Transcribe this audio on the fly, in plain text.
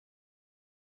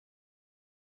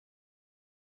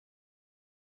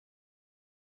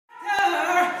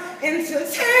into tears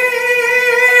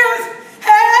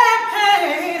and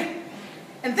pain,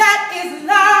 and that is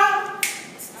love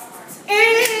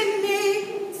in me.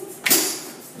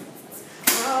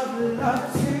 Of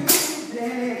love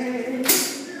today.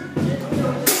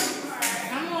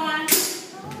 Come on.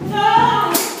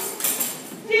 Love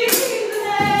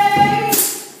delay,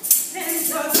 then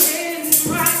just in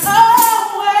right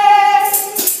away.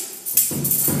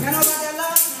 You know about that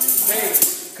love? Hey.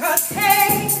 'Cause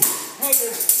hate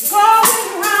is going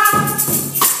round,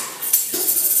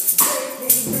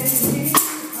 breaking many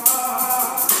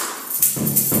hearts.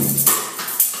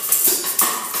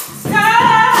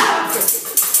 Stop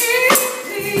it,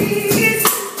 please,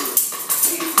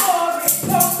 before it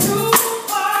goes too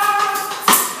far.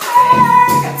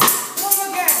 Hey, come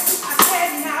again. I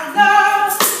said now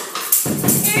love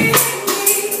in me.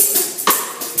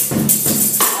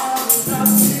 All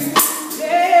love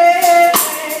today.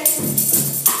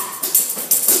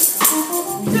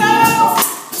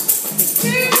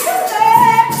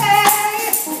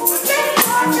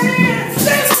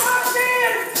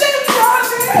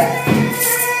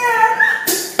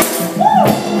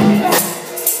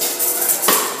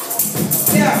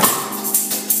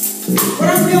 What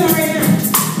I'm feeling right now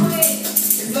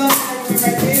is love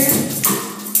right there.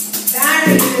 The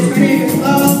irony is her name is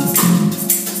Love,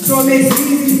 so it makes it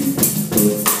easy.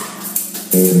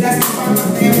 That's the part of my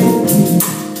family.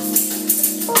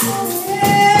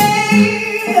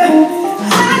 Hey, I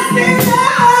see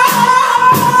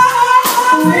love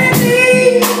in me.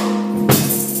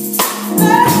 Love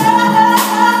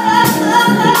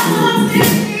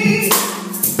in me.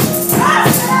 I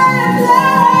said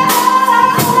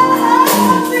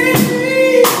love in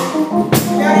me.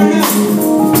 Y'all know.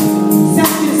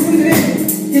 Send it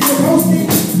in. Get your posting.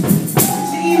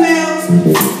 Get your emails.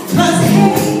 'Cause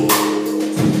hey,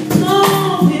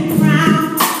 going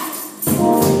round,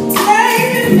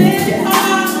 breaking many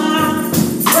hearts,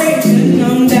 breaking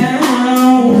them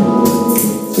down.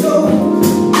 So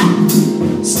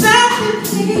stop it,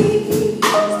 please,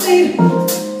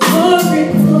 before it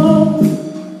goes.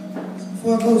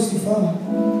 Before it goes too far.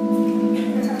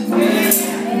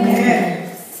 Yeah.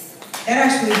 That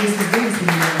actually is the biggest thing.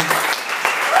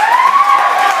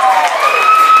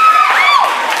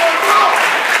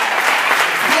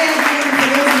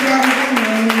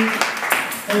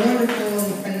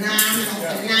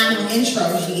 Intro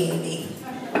she gave me.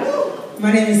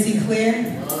 My name is C.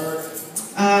 Claire.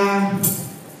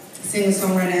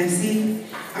 Singer-songwriter MC.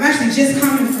 I'm actually just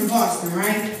coming from Boston,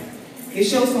 right? It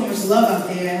shows so much love out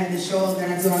there. I have this show that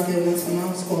I do out there once a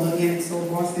month. It's called Again So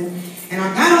Boston. And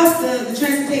I got off the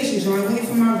transportation joint, waiting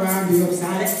for my ride, be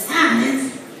upside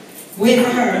silence, waiting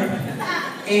for her.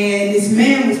 And this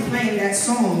man was playing that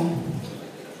song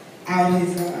out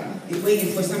his,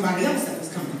 waiting for somebody else that was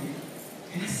coming.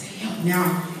 And I said, yo,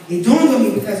 now, it dawned on me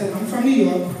because I'm from New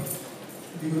York.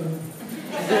 And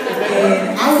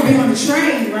I would be on the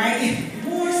train, right?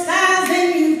 More styles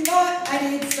than you thought I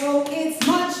did, so it's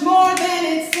much more than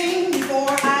it seemed. Before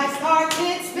I start,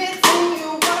 it's fitting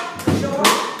you up, sure,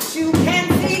 but you can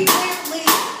see clearly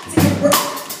to your work.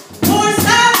 More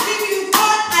styles than you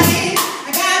thought I did. I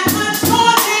got much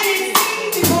more than it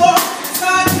seemed. Before I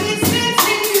start, it's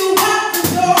fitting you up,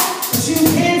 sure, but you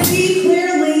can see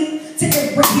clearly to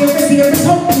here is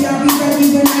hoping I'll be ready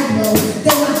when I go.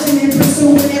 They're watching and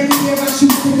pursuing everywhere I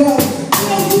choose to go. You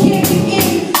know you can't get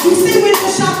in. You say window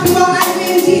shopping while I'm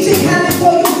in. DJ Khaled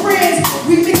for your friends.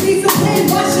 Remix needs a plan.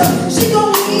 Watch her. She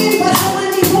going in, but her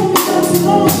money won't be so too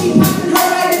long. She popping her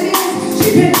vitamins. She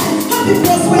been humping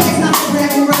for swags, not for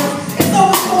bragging rights. It's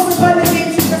always closing by the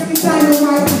game. She just be signing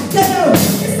right. Yo,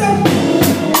 it's so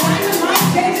dynamite.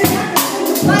 They just have to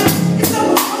feel the light. It's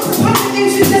always closing by the game.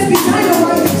 She just be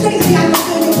dynamite. Jay-Z, I can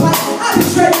feel your light. I be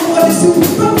shredding for the shoes.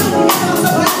 From the house, so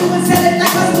I do and tell it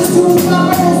like I was doing. My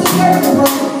rose is wearing a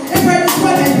roll. And bread is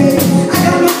what I did. I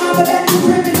got my mama that new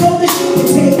crib and gold that she can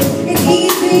take. It's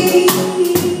easy.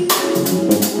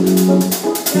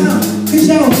 Cause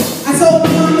yo, I told my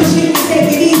mama she can take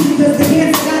it easy. Cause the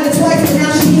cancer got it twice and now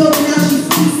she healed and now she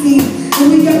free. And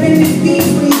we up in this beat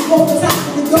free. Over top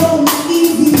of the goal, not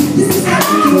easy. This is how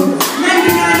we do.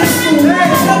 99 in school.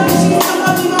 Love me, she come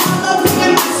up, you know I love me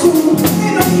in my shoes.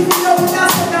 They don't even know what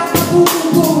else about my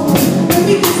boo-boo-boo. And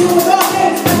we can do it all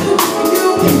day. I do it for you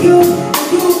and you. And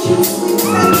you, cute, sweet,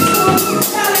 baby, too.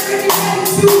 Shout out everybody,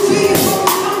 2G is where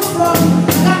we come from.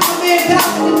 Got my man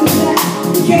down in the back.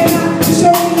 We came out to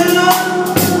show me love.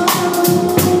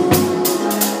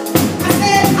 I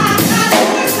said, I got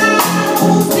more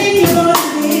style than you thought I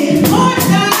did. More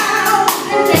style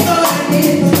than they thought I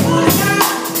did. More style,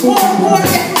 more, more, more,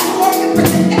 more, more,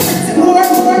 more,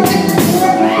 more, more, more, more, more, more,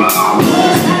 more,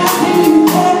 more,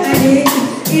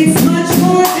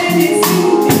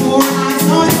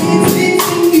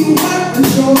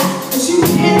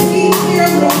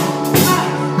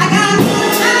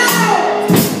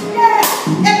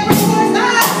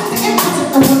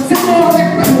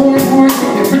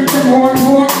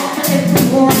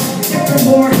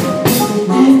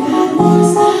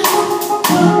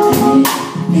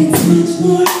 It's much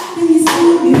more than you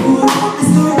see before. I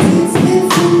started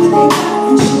expensive, but they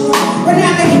got unsure. But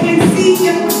now they can't see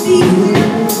if I see clear.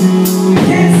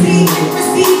 Can't see if I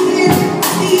see clear. If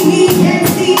I see me, can't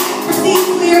see if I see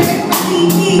clear. If I see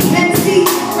me, can't see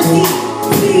if I see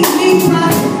me.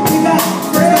 We got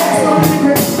prayers on the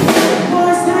grip.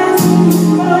 More signs than you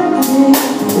thought I did.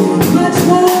 Much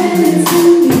more than it's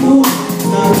seen before.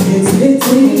 Started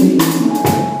expensive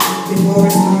before I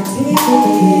started.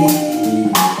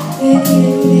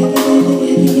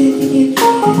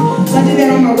 So I did that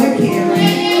on my webcam,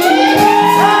 right?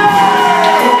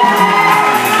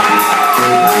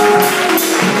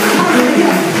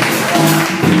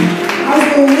 I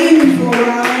was leaning for a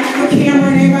while. I had no camera,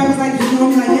 and everybody was like, you know,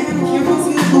 I'm like, yeah, no camera,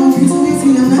 see this phone, you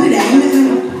know, none of that.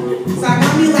 So I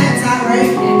got me a laptop, right?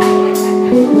 I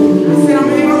said, I'm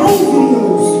gonna make my own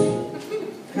videos.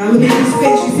 And I'm looking at his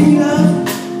face, you see me, love?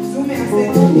 Zoom in, I said,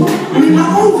 I'm in my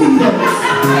own videos.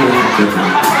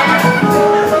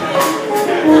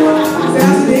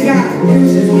 They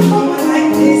was just going like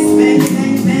this, bang,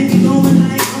 bang, bang, going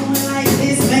like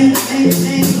this, bang, bang,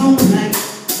 bang, going like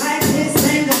this,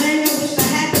 bang, bang. I wish I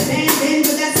had the bang, bang,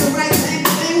 but that's alright, bang,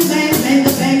 bang, bang, bang,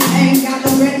 bang, bang. Got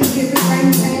them ready, give it bang,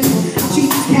 bang. I treat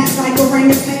these cats like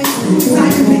orangutan, 'cause I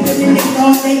can pick them and they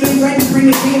thought they ain't ready, bring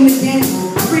the jam again.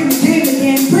 I bring the jam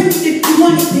again, bring it if you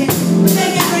want it then. But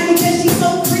they ain't ready 'cause she's so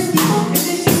crispy, and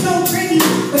then she's so pretty.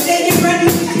 But they ain't ready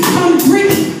 'cause she's so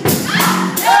gritty.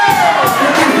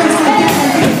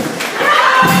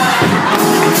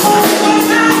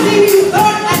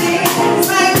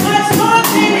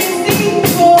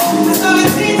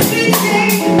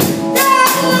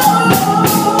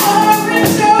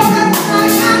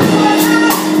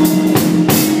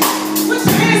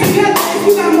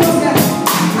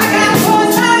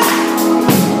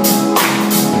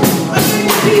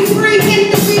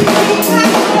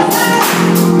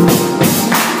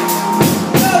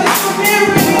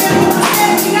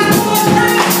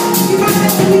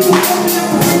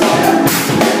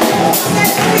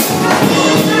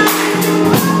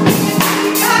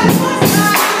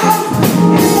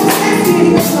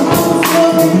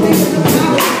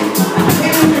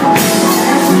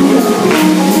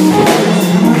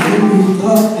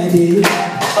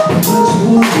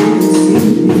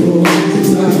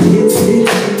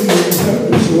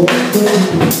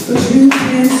 But you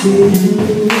can't see